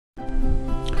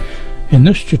In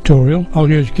this tutorial I'll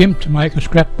use Gimp to make a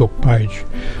scrapbook page,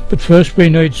 but first we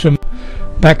need some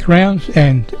backgrounds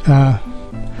and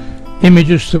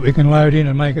images that we can load in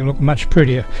and make it look much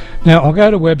prettier. Now I'll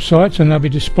go to websites and they'll be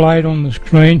displayed on the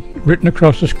screen, written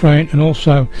across the screen, and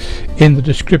also in the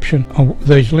description of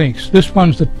these links. This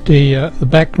one's the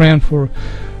background for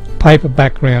paper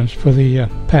backgrounds for the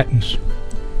patterns.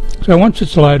 So once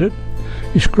it's loaded,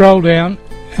 you scroll down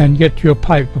and get your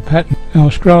paper pattern. And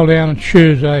I'll scroll down and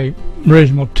choose a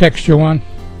reasonable texture one.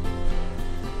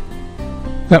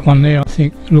 That one there I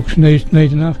think looks neat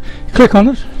enough. Click on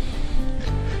it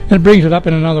and it brings it up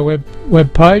in another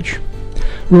web page.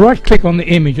 Right click on the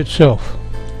image itself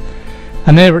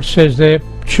and there it says there,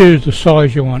 choose the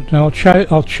size you want. Now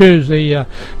I'll choose the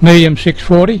medium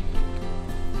 640.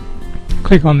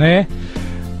 Click on there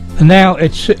and now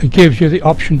it gives you the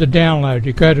option to download.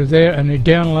 You go to there and you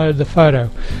download the photo.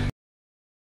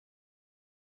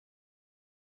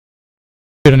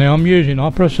 Now I'm using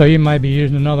Opera, so you may be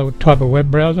using another type of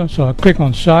web browser, so I click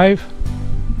on save,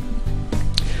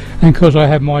 and because I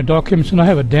have my documents and I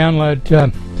have a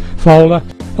download folder,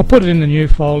 I'll put it in the new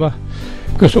folder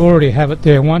because I already have it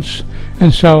there once,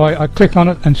 and so I click on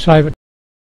it and save it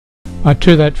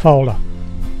to that folder,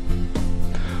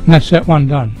 and that's that one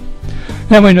done.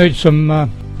 Now we need some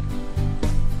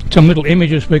little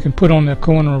images we can put on the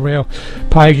corner of our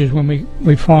pages when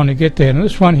we finally get there. And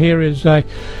this one here is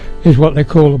what they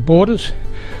call the borders,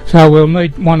 so we'll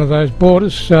need one of those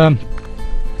borders.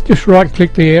 Just right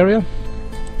click the area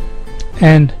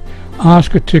and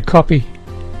ask it to copy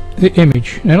the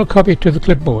image, and it'll copy it to the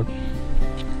clipboard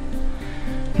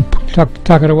and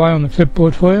tuck it away on the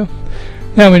clipboard for you.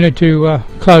 Now we need to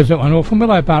close that one off, and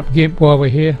we'll open up Gimp while we're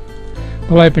here.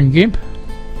 We'll open Gimp.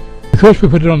 Because we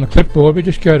put it on the clipboard, we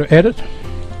just go to edit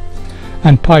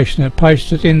and paste, and it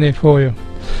pastes it in there for you.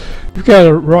 You go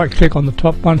to right click on the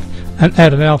top one and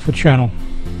add an alpha channel.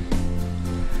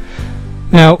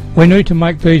 Now we need to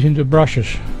make these into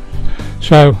brushes,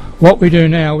 so what we do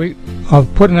now,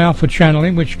 I've put an alpha channel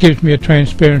in which gives me a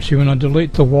transparency when I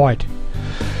delete the white.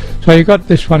 So you've got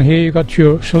this one here, you've got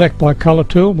your select by colour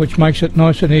tool, which makes it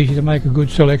nice and easy to make a good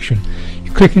selection.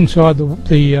 You click inside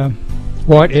the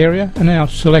white area and now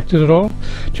it's selected it all.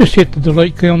 Just hit the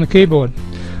delete key on the keyboard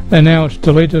and now it's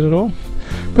deleted it all.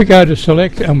 We go to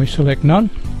select and we select none.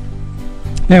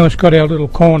 Now it's got our little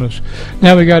corners.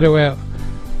 Now we go to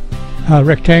our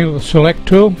rectangular select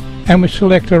tool and we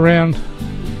select around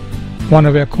one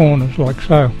of our corners like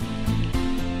so.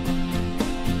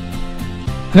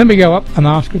 And then we go up and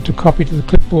ask it to copy to the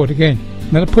clipboard again.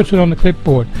 Now it puts it on the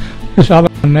clipboard. This other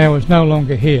one now is no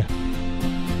longer here.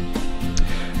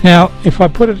 Now if I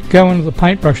go into the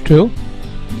paintbrush tool,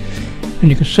 and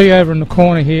you can see over in the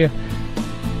corner here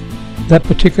that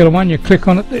particular one, you click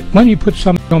on it. When you put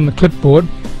something on the clipboard,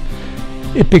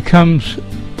 it becomes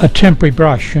a temporary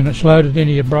brush and it's loaded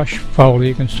into your brush folder.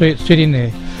 You can see it sitting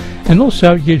there, and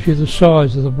also it gives you the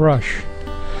size of the brush.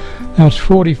 Now it's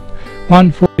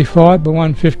 145 by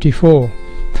 154.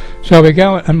 So we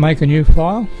go and make a new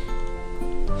file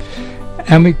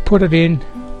and we put it in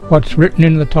what's written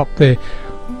in the top there,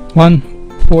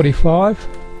 145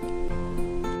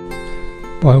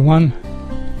 by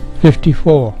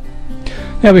 154.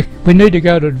 Now we need to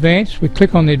go to advanced. We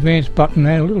click on the advanced button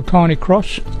there, a little tiny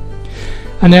cross,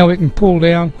 and now we can pull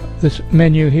down this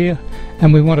menu here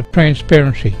and we want a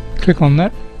transparency. Click on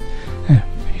that and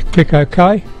click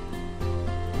OK,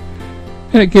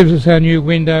 and it gives us our new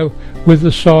window with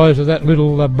the size of that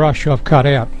little brush I've cut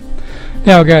out.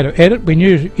 Now I go to edit. We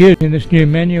using this new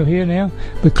menu here. Now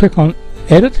we click on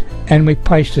edit and we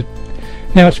paste it.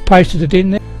 Now it's pasted it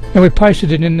in there. Now we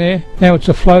pasted it in there. Now it's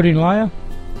a floating layer,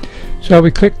 so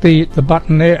we click the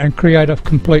button there and create a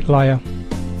complete layer.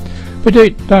 We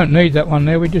don't need that one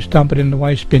there, we just dump it in the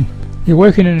waste bin. You're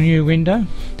working in a new window.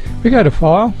 We go to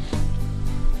file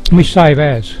and we save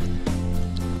as.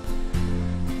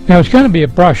 Now it's going to be a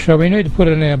brush, so we need to put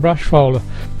it in our brush folder.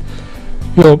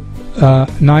 Your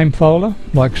name folder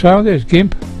like so. There's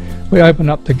Gimp. We open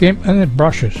up the Gimp and then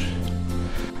brushes.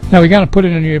 Now we're going to put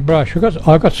in a new brush.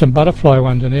 I've got some butterfly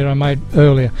ones in there I made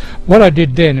earlier. What I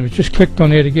did then was just clicked on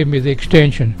there to give me the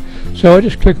extension. So I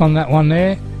just click on that one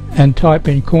there and type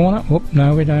in corner. Whoop,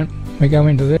 no we don't. We go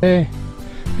into there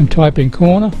and type in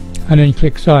corner and then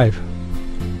click save.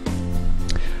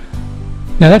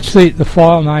 Now that's the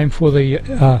file name for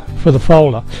the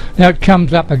folder. Now it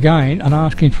comes up again and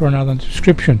asking for another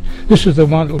description. This is the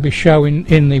one that will be showing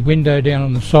in the window down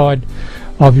on the side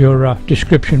of your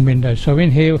description window. So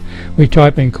in here we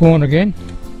type in corner again,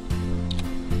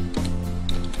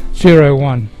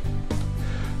 01,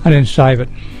 and then save it.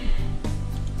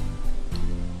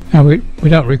 and we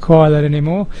don't require that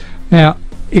anymore. Now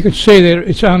you can see there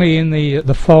it's only in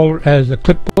the folder as the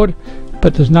clipboard,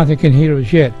 but there's nothing in here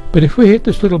as yet. But if we hit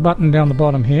this little button down the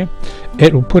bottom here,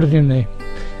 it will put it in there,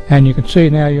 and you can see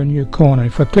now your new corner.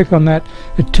 If I click on that,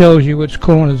 it tells you it's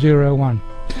corner 01.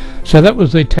 So that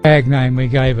was the tag name we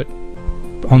gave it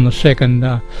on the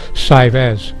second save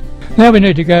as. Now we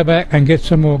need to go back and get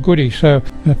some more goodies, so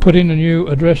put in a new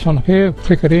address on here,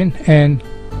 click it in and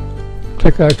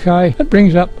click OK. It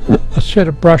brings up a set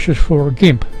of brushes for a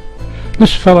Gimp.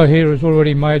 This fellow here has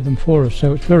already made them for us,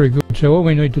 so it's very good. So all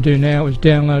we need to do now is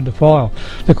download the file.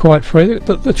 They're quite free.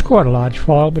 That's quite a large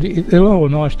file, but they're all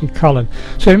nicely coloured.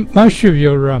 So most of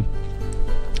your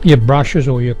brushes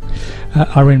or your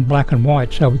are in black and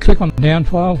white. So we click on the down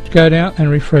file, go down and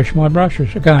refresh my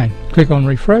brushes. Again, click on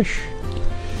refresh.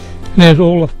 And there's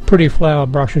all the pretty flower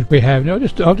brushes we have. Now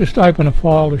I'll just open a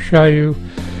file to show you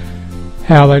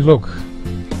how they look.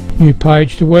 New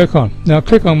page to work on. Now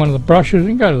click on one of the brushes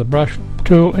and go to the brush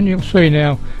tool, and you'll see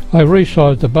now I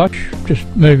resized the brush. Just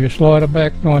move your slider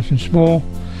back nice and small,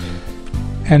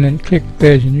 and then click,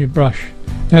 there's your new brush.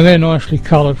 Now they're nicely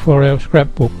coloured for our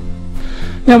scrapbook.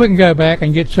 Now we can go back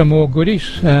and get some more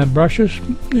goodies, brushes,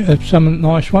 some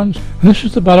nice ones. And this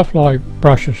is the butterfly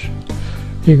brushes.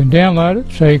 You can download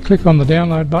it, so you click on the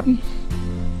download button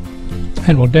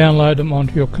and we'll download them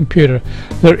onto your computer.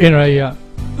 They're in a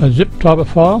zip type of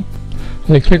file,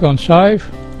 so you click on save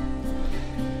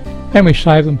and we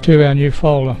save them to our new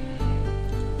folder,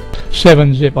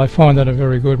 7-zip. I find that a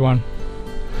very good one.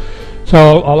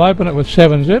 So I'll open it with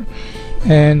 7-zip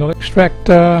and I'll extract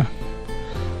them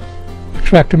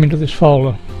into this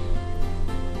folder,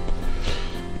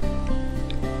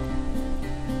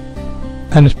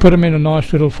 and it's put them in a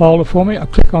nice little folder for me. I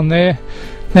click on there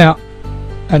now,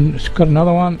 and it's got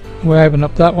another one. We open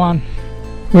up that one,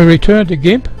 we return to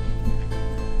Gimp,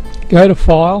 go to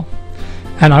file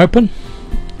and open.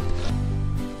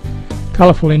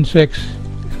 Colourful insects,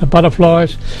 the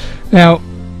butterflies. Now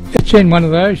it's in one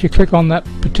of those. You click on that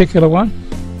particular one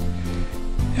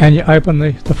and you open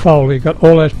the folder. You've got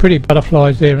all those pretty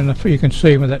butterflies there, and you can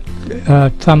see with that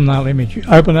thumbnail image. You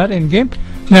open that in Gimp.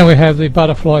 Now we have the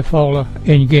butterfly folder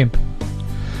in Gimp.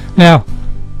 Now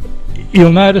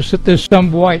you'll notice that there's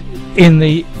some white in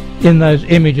those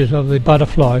images of the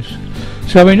butterflies,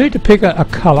 so we need to pick a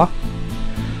colour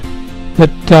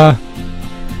that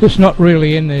it's not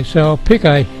really in there. So I'll pick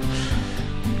a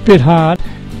bit hard.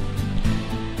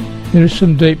 There is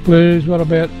some deep blues. What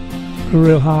about a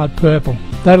real hard purple?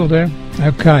 That'll do.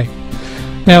 Okay,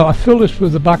 now I fill this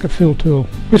with the bucket fill tool.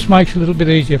 This makes it a little bit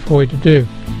easier for you to do.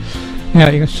 Now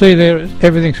you can see there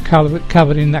everything's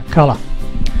covered in that colour.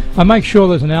 I make sure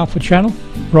there's an alpha channel.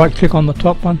 Right click on the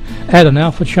top one, add an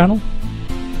alpha channel.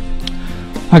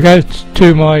 I go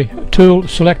to my tool,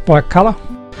 select by colour,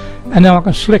 and now I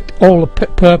can select all the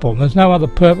purple. There's no other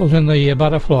purples in the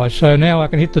butterfly, so now I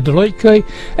can hit the delete key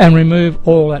and remove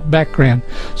all that background.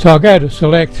 So I'll go to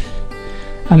select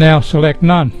and now select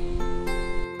none.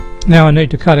 Now I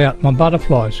need to cut out my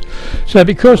butterflies. So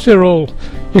because they're all,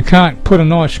 you can't put a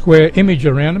nice square image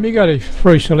around them, you go to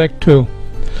free select tool,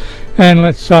 and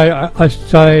let's say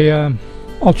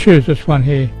I'll choose this one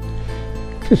here.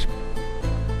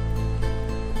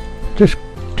 Just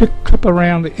to clip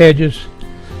around the edges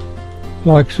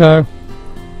like so,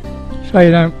 so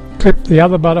you don't clip the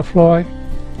other butterfly,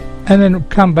 and then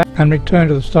come back and return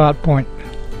to the start point.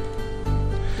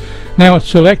 Now it's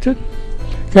selected,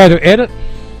 go to edit.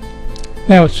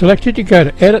 Now it's selected, you go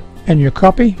to edit and you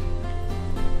copy.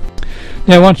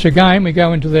 Now once again we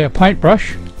go into their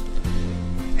paintbrush,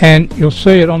 and you'll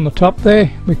see it on the top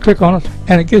there. We click on it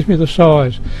and it gives me the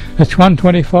size. It's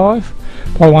 125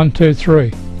 by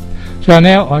 123. So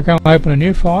now I go and open a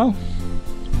new file.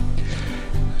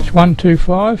 It's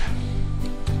 125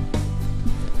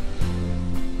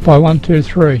 by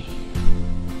 123.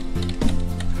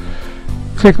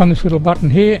 Click on this little button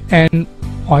here and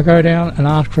I go down and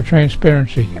ask for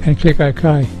transparency and click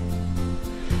OK.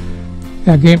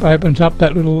 Now Gimp opens up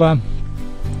that little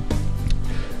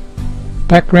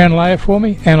background layer for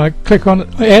me, and I click on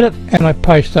it, edit, and I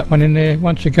paste that one in there.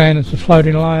 Once again it's a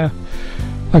floating layer.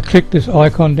 I click this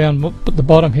icon down at the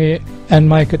bottom here and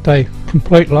make it a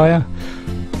complete layer.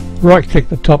 Right click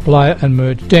the top layer and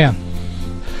merge down.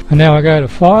 And now I go to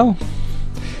file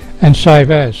and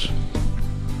save as.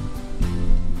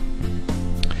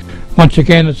 Once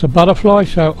again it's a butterfly,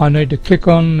 so I need to click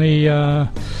on the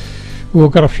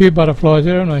we've got a few butterflies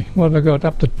there, haven't we? What have I got?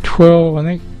 Up to 12 I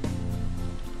think.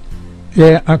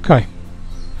 Yeah, okay.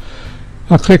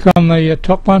 I'll click on the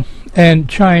top one and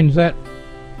change that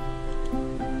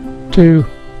to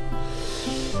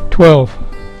 12.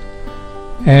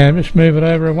 and just move it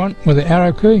over one with the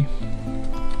arrow key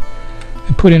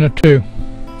and put in a 2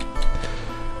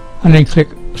 and then click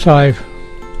save.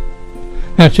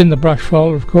 Now it's in the brush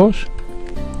folder, of course,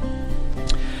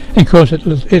 and of course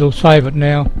it'll save it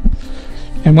now,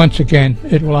 and once again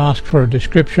it will ask for a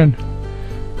description.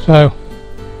 So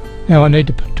now I need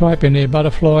to type in there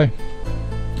butterfly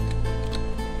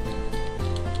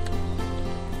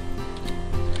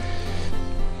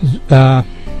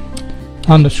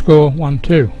underscore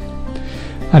 12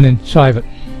 and then save it.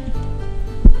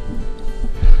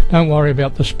 Don't worry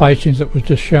about the spacings that was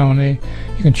just shown there.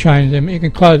 You can change them. You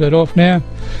can close it off now.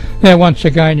 Now once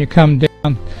again you come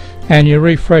down and you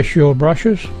refresh your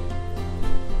brushes.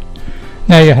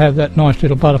 Now you have that nice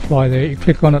little butterfly there. You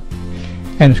click on it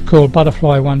and it's called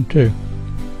butterfly 12.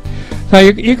 So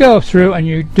you go through and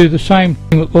you do the same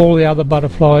thing with all the other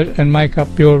butterflies and make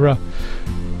up your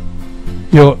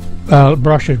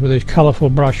brushes with these colourful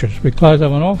brushes. We close that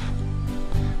one off.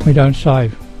 We don't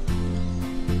save.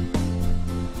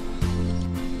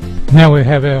 Now we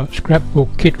have our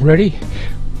scrapbook kit ready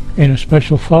in a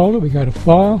special folder. We go to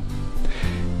File,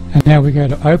 and now we go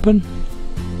to Open.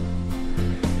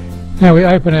 Now we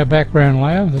open our background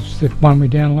layer. That's the one we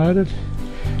downloaded.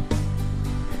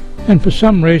 And for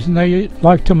some reason they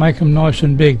like to make them nice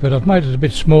and big, but I've made it a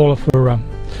bit smaller for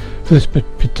this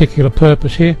particular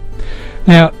purpose here.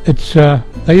 Now it's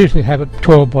they usually have it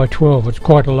 12 by 12. It's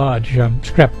quite a large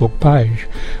scrapbook page.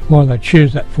 Why they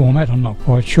choose that format, I'm not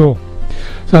quite sure.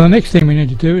 So the next thing we need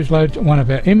to do is load one of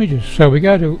our images. So we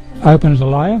go to Open as a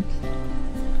Layer,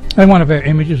 and one of our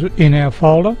images in our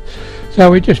folder. So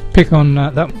we just pick on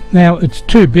that. Now it's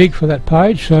too big for that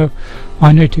page, so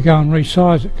I need to go and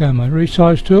resize it. Go to my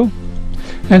resize tool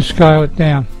and scale it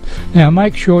down. Now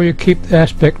make sure you keep the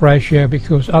aspect ratio,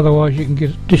 because otherwise you can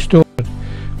get it distorted.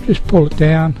 Just pull it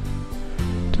down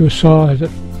to a size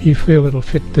that you feel it'll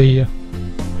fit the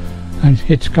and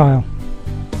hit scale.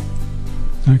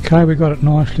 Okay, we got it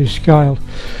nicely scaled.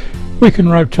 We can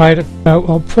rotate it.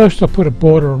 First I'll put a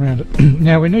border around it.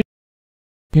 Now you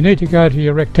need to go to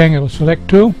your rectangular select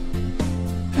tool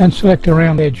and select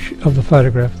around the edge of the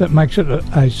photograph. That makes it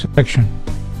a selection.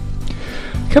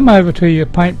 Come over to your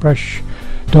paintbrush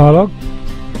dialog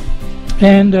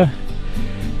and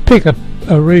pick a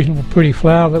reasonable pretty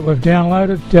flower that we've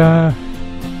downloaded.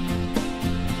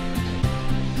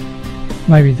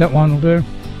 Maybe that one will do.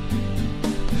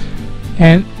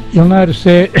 And you'll notice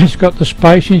there it's got the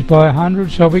spacings by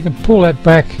 100, so we can pull that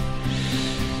back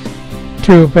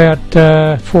to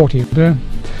about 40.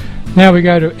 Now we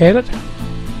go to Edit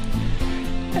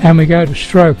and we go to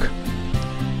Stroke.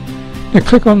 Now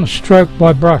click on the Stroke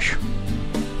by Brush.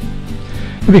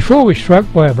 And before we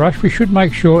stroke by a brush, we should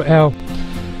make sure our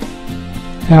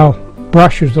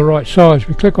brush is the right size.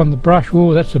 We click on the brush.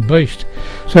 Oh, that's a beast.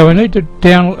 So we need to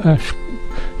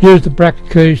use the bracket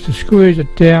keys to squeeze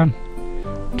it down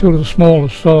to the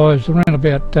smallest size, around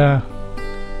about that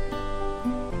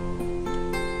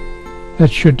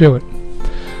should do it.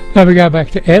 Now we go back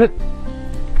to Edit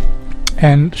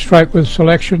and Stroke with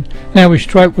Selection. Now we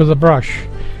stroke with the brush.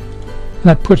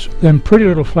 That puts them pretty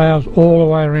little flowers all the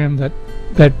way around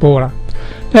that border.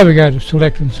 Now we go to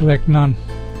Select and select None.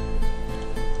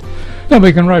 Now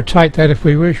we can rotate that if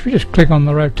we wish. We just click on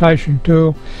the rotation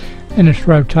tool and just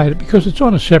rotate it, because it's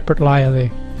on a separate layer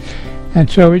there. And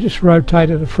so we just rotate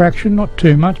it a fraction, not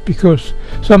too much, because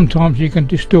sometimes you can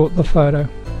distort the photo.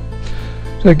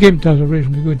 So Gimp does a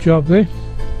reasonably good job there.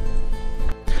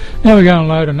 Now we're going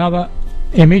to load another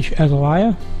image as a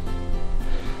layer.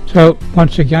 So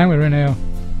once again we're in our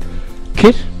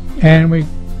kit, and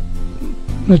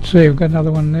let's see, we've got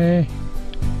another one there.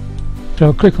 So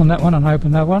I'll click on that one and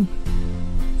open that one.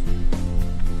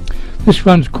 This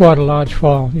one's quite a large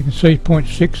file. You can see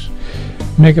 0.6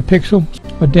 megapixel.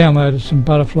 I downloaded some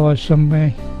butterflies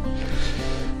somewhere.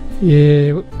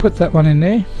 Yeah, we'll put that one in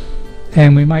there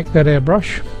and we make that our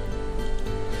brush.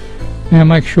 Now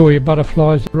make sure your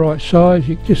butterfly is the right size.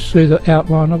 You can just see the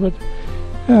outline of it.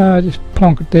 Just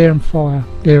plonk it there and fire.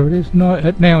 There it is. Now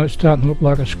it's starting to look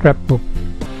like a scrapbook.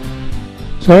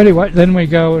 So anyway, then we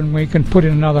go and we can put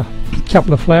in another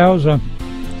couple of flowers.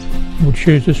 We'll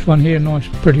choose this one here, nice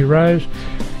pretty rose.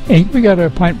 And we go to our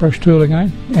paintbrush tool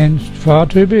again, and it's far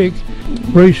too big.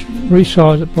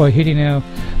 Resize it by hitting our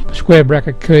square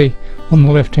bracket key on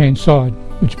the left hand side,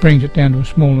 which brings it down to a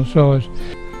smaller size.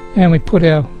 And we put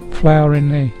our flower in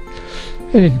there,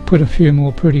 and you can put a few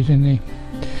more pretties in there.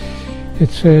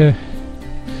 It's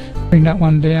bring that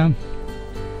one down.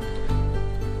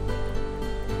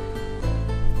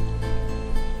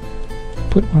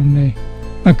 Put one there.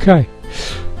 Okay.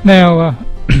 Now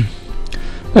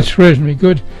that's reasonably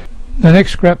good. The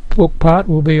next scrapbook part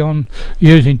will be on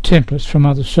using templates from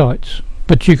other sites,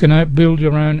 but you can build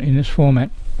your own in this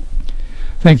format.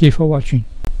 Thank you for watching.